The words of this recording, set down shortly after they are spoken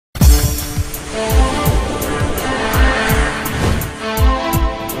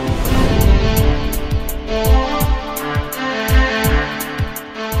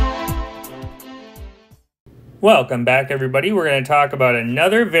Welcome back, everybody. We're going to talk about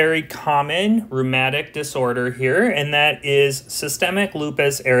another very common rheumatic disorder here, and that is systemic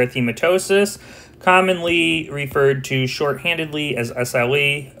lupus erythematosus, commonly referred to shorthandedly as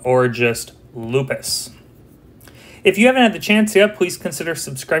SLE or just lupus. If you haven't had the chance yet, please consider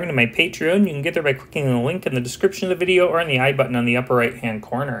subscribing to my Patreon. You can get there by clicking the link in the description of the video or on the I button on the upper right-hand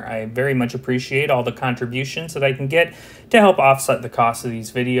corner. I very much appreciate all the contributions that I can get to help offset the cost of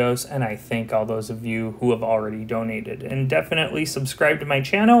these videos, and I thank all those of you who have already donated. And definitely subscribe to my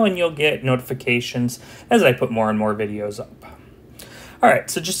channel and you'll get notifications as I put more and more videos up.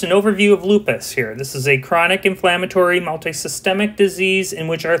 Alright, so just an overview of lupus here. This is a chronic inflammatory multisystemic disease in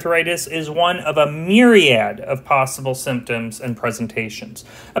which arthritis is one of a myriad of possible symptoms and presentations.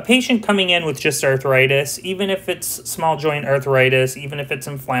 A patient coming in with just arthritis, even if it's small joint arthritis, even if it's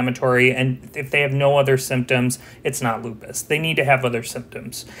inflammatory, and if they have no other symptoms, it's not lupus. They need to have other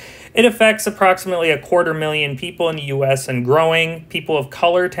symptoms. It affects approximately 250,000 people in the US and growing. People of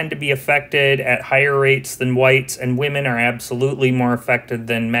color tend to be affected at higher rates than whites, and women are absolutely more affected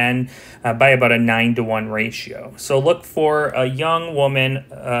than men by about a 9-to-1 ratio. So look for a young woman,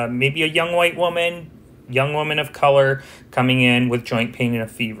 maybe a young white woman, young woman of color coming in with joint pain and a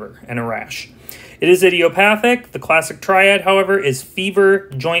fever and a rash. It is idiopathic. The classic triad, however, is fever,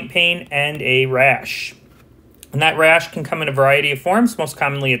 joint pain, and a rash. And that rash can come in a variety of forms. Most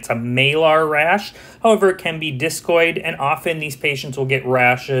commonly, it's a malar rash. However, it can be discoid, and often these patients will get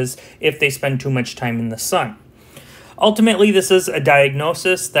rashes if they spend too much time in the sun. Ultimately, this is a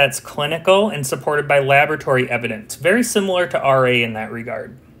diagnosis that's clinical and supported by laboratory evidence, very similar to RA in that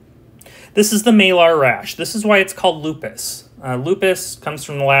regard. This is the malar rash. This is why it's called lupus. Lupus comes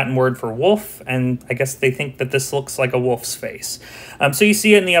from the Latin word for wolf, and I guess they think that this looks like a wolf's face. So you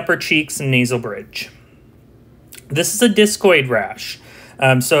see it in the upper cheeks and nasal bridge. This is a discoid rash.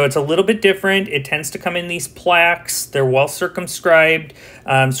 So it's a little bit different. It tends to come in these plaques. They're well circumscribed.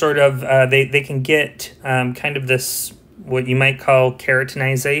 They can get kind of this, what you might call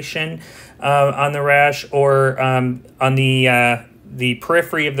keratinization on the rash, or on the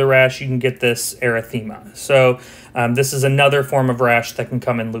periphery of the rash, you can get this erythema. So this is another form of rash that can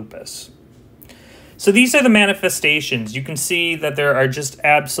come in lupus. So these are the manifestations. You can see that there are just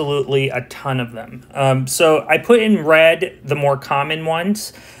absolutely a ton of them. So I put in red the more common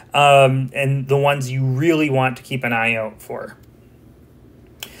ones and the ones you really want to keep an eye out for.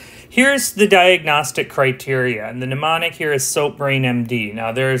 Here's the diagnostic criteria, and the mnemonic here is SOAP Brain MD.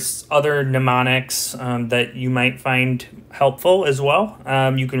 Now there's other mnemonics that you might find helpful as well.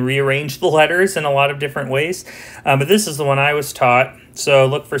 You can rearrange the letters in a lot of different ways, but this is the one I was taught. So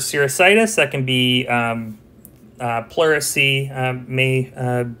look for serositis. That can be pleurisy,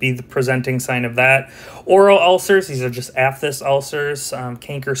 may be the presenting sign of that. Oral ulcers, these are just aphthous ulcers,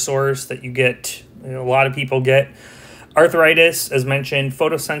 canker sores that you get, a lot of people get. Arthritis, as mentioned,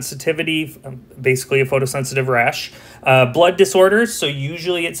 photosensitivity, basically a photosensitive rash. Blood disorders, so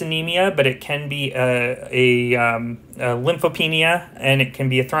usually it's anemia, but it can be a lymphopenia, and it can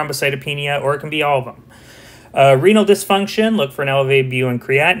be a thrombocytopenia, or it can be all of them. Renal dysfunction, look for an elevated BU and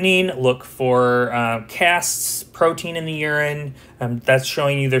creatinine. Look for casts, protein in the urine. That's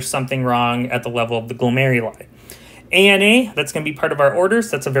showing you there's something wrong at the level of the glomeruli. ANA, that's going to be part of our orders.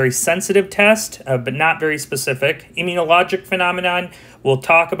 That's a very sensitive test, but not very specific. Immunologic phenomenon, we'll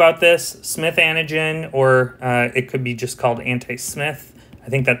talk about this. Smith antigen, or it could be just called anti-Smith. I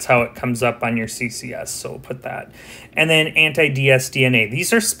think that's how it comes up on your CCS, so we'll put that. And then anti-dsDNA.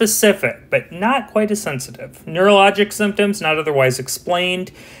 These are specific, but not quite as sensitive. Neurologic symptoms, not otherwise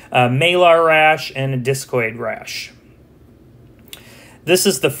explained. Malar rash and a discoid rash. This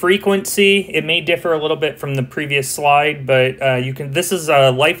is the frequency. It may differ a little bit from the previous slide, but this is a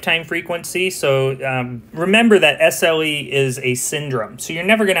lifetime frequency. So remember that SLE is a syndrome. So you're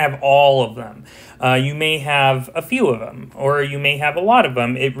never going to have all of them. You may have a few of them, or you may have a lot of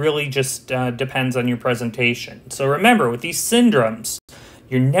them. It really just depends on your presentation. So remember, with these syndromes,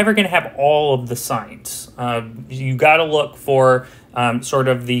 you're never going to have all of the signs. You got to look for sort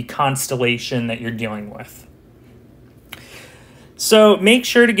of the constellation that you're dealing with. So make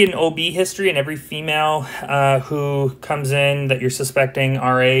sure to get an OB history in every female who comes in that you're suspecting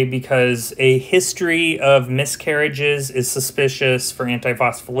RA, because a history of miscarriages is suspicious for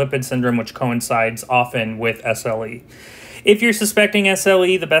antiphospholipid syndrome, which coincides often with SLE. If you're suspecting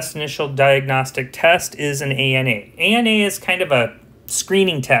SLE, the best initial diagnostic test is an ANA. ANA is kind of a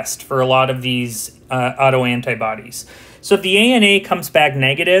screening test for a lot of these autoantibodies. So if the ANA comes back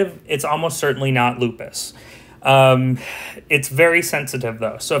negative, it's almost certainly not lupus. It's very sensitive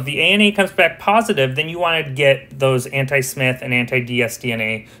though. So if the ANA comes back positive, then you want to get those anti-Smith and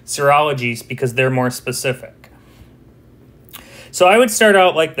anti-dsDNA serologies because they're more specific. So I would start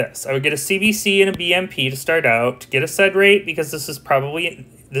out like this. I would get a CBC and a BMP to start out, get a sed rate, because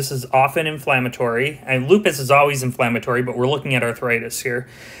this is often inflammatory, and lupus is always inflammatory, but we're looking at arthritis here.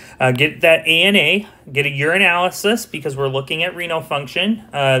 Get that ANA, get a urinalysis because we're looking at renal function.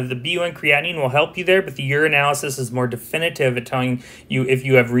 The BUN creatinine will help you there, but the urinalysis is more definitive at telling you if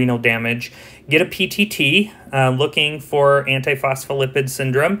you have renal damage. Get a PTT, looking for antiphospholipid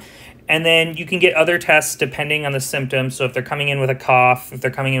syndrome. And then you can get other tests depending on the symptoms. So if they're coming in with a cough, if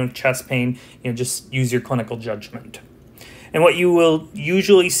they're coming in with chest pain, just use your clinical judgment. And what you will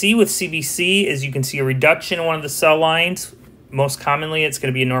usually see with CBC is you can see a reduction in one of the cell lines. Most commonly, it's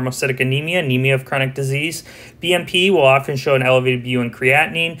going to be a normocytic anemia of chronic disease. BMP will often show an elevated BUN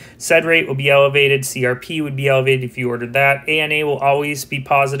creatinine. Sed rate will be elevated. CRP would be elevated if you ordered that. ANA will always be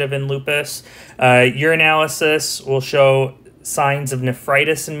positive in lupus. Urinalysis will show signs of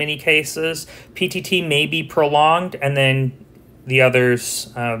nephritis in many cases. PTT may be prolonged, and then the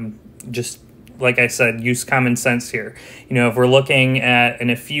others, just like I said, use common sense here. If we're looking at an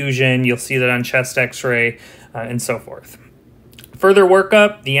effusion, you'll see that on chest x-ray, and so forth. Further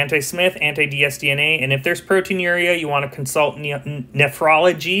workup, the anti-Smith, anti-dsDNA, and if there's proteinuria, you want to consult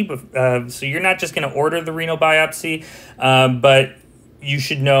nephrology. So you're not just going to order the renal biopsy, but you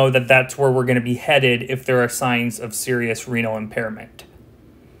should know that that's where we're going to be headed if there are signs of serious renal impairment.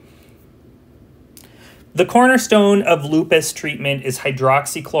 The cornerstone of lupus treatment is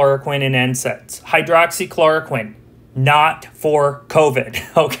hydroxychloroquine and NSAIDs. Hydroxychloroquine, not for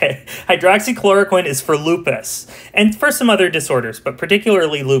COVID, okay? Hydroxychloroquine is for lupus and for some other disorders, but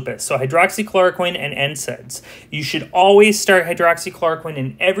particularly lupus. So hydroxychloroquine and NSAIDs. You should always start hydroxychloroquine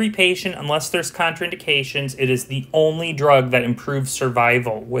in every patient unless there's contraindications. It is the only drug that improves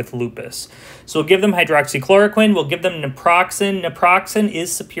survival with lupus. So we'll give them hydroxychloroquine. We'll give them naproxen. Naproxen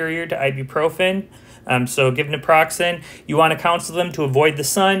is superior to ibuprofen. So give naproxen. You want to counsel them to avoid the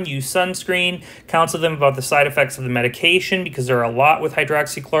sun, use sunscreen, counsel them about the side effects of the medication because there are a lot with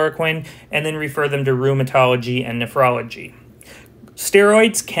hydroxychloroquine, and then refer them to rheumatology and nephrology.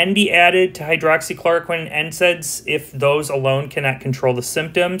 Steroids can be added to hydroxychloroquine and NSAIDs if those alone cannot control the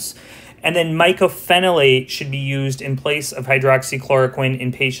symptoms. And then mycophenolate should be used in place of hydroxychloroquine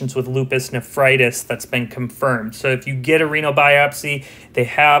in patients with lupus nephritis that's been confirmed. So if you get a renal biopsy, they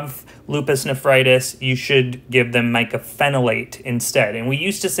have lupus nephritis, you should give them mycophenolate instead. And we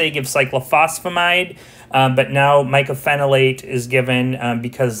used to say give cyclophosphamide, but now mycophenolate is given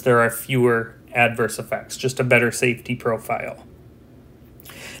because there are fewer adverse effects, just a better safety profile.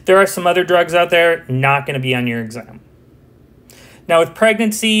 There are some other drugs out there not going to be on your exam. Now, with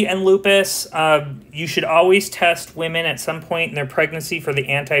pregnancy and lupus, you should always test women at some point in their pregnancy for the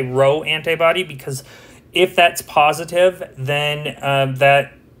anti-Ro antibody, because if that's positive, then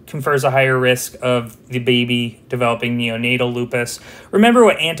that confers a higher risk of the baby developing neonatal lupus. Remember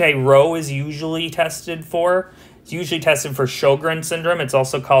what anti-Ro is usually tested for? It's usually tested for Sjogren's syndrome. It's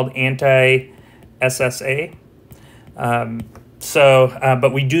also called anti-SSA.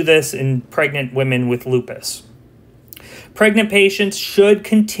 But we do this in pregnant women with lupus. Pregnant patients should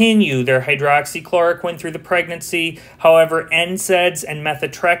continue their hydroxychloroquine through the pregnancy. However, NSAIDs and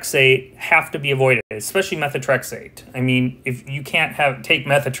methotrexate have to be avoided, especially methotrexate. I mean, if you can't take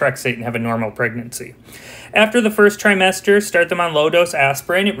methotrexate and have a normal pregnancy. After the first trimester, start them on low-dose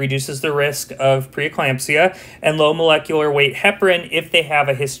aspirin. It reduces the risk of preeclampsia, and low molecular weight heparin if they have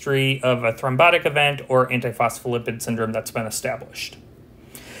a history of a thrombotic event or antiphospholipid syndrome that's been established.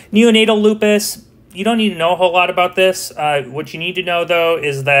 Neonatal lupus, you don't need to know a whole lot about this. What you need to know, though,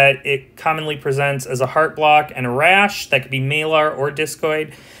 is that it commonly presents as a heart block and a rash. That could be Malar or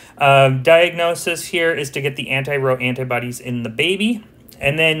Discoid. Diagnosis here is to get the anti-Ro antibodies in the baby.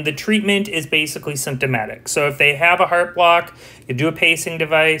 And then the treatment is basically symptomatic. So if they have a heart block, you do a pacing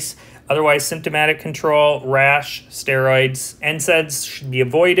device. Otherwise, symptomatic control, rash, steroids, NSAIDs should be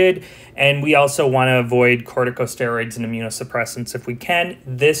avoided. And we also want to avoid corticosteroids and immunosuppressants if we can.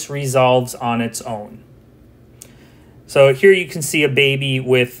 This resolves on its own. So here you can see a baby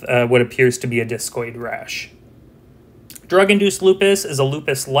with what appears to be a discoid rash. Drug-induced lupus is a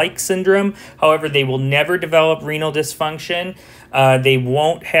lupus-like syndrome. However, they will never develop renal dysfunction. They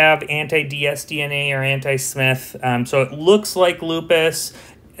won't have anti-dsDNA or anti-Smith. So it looks like lupus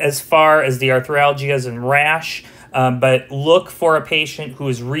as far as the arthralgias and rash, but look for a patient who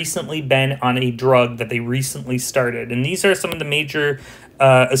has recently been on a drug that they recently started. And these are some of the major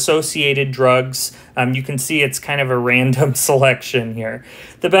associated drugs. You can see it's kind of a random selection here.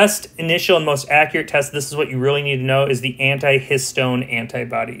 The best initial and most accurate test, this is what you really need to know, is the antihistone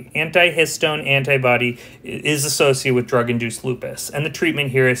antibody. Antihistone antibody is associated with drug-induced lupus, and the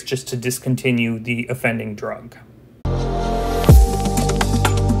treatment here is just to discontinue the offending drug.